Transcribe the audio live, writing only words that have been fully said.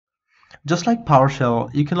Just like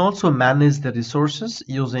PowerShell, you can also manage the resources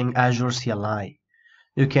using Azure CLI.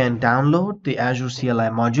 You can download the Azure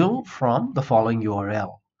CLI module from the following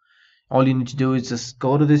URL. All you need to do is just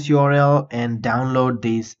go to this URL and download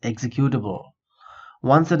this executable.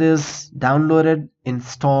 Once it is downloaded,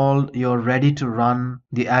 installed, you're ready to run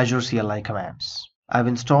the Azure CLI commands. I've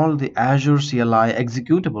installed the Azure CLI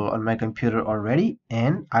executable on my computer already,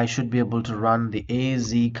 and I should be able to run the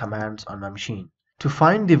AZ commands on my machine. To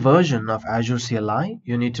find the version of Azure CLI,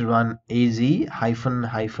 you need to run az-version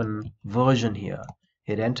here.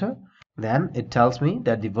 Hit enter. Then it tells me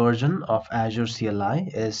that the version of Azure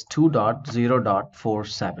CLI is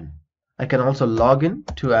 2.0.47. I can also log in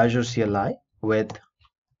to Azure CLI with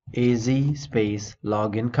az space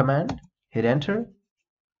login command. Hit enter.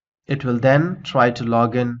 It will then try to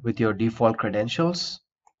log in with your default credentials.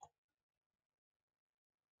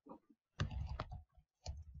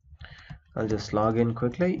 I'll just log in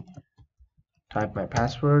quickly, type my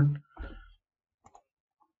password,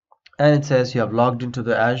 and it says you have logged into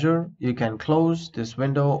the Azure. You can close this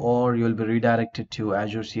window or you'll be redirected to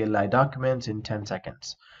Azure CLI documents in 10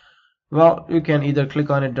 seconds. Well, you can either click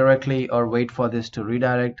on it directly or wait for this to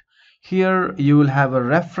redirect. Here you will have a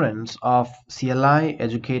reference of CLI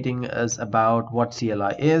educating us about what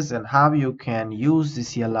CLI is and how you can use the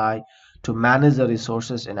CLI to manage the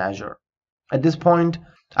resources in Azure. At this point,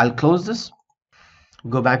 I'll close this,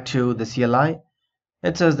 go back to the CLI.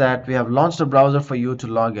 It says that we have launched a browser for you to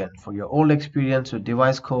log in. For your old experience with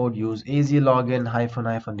device code, use az login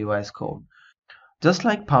 -- device code. Just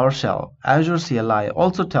like PowerShell, Azure CLI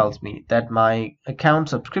also tells me that my account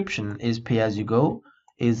subscription is pay-as-you-go,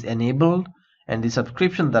 is enabled, and the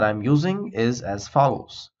subscription that I'm using is as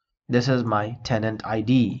follows. This is my tenant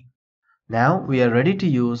ID. Now we are ready to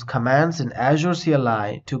use commands in Azure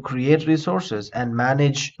CLI to create resources and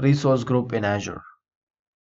manage resource group in Azure.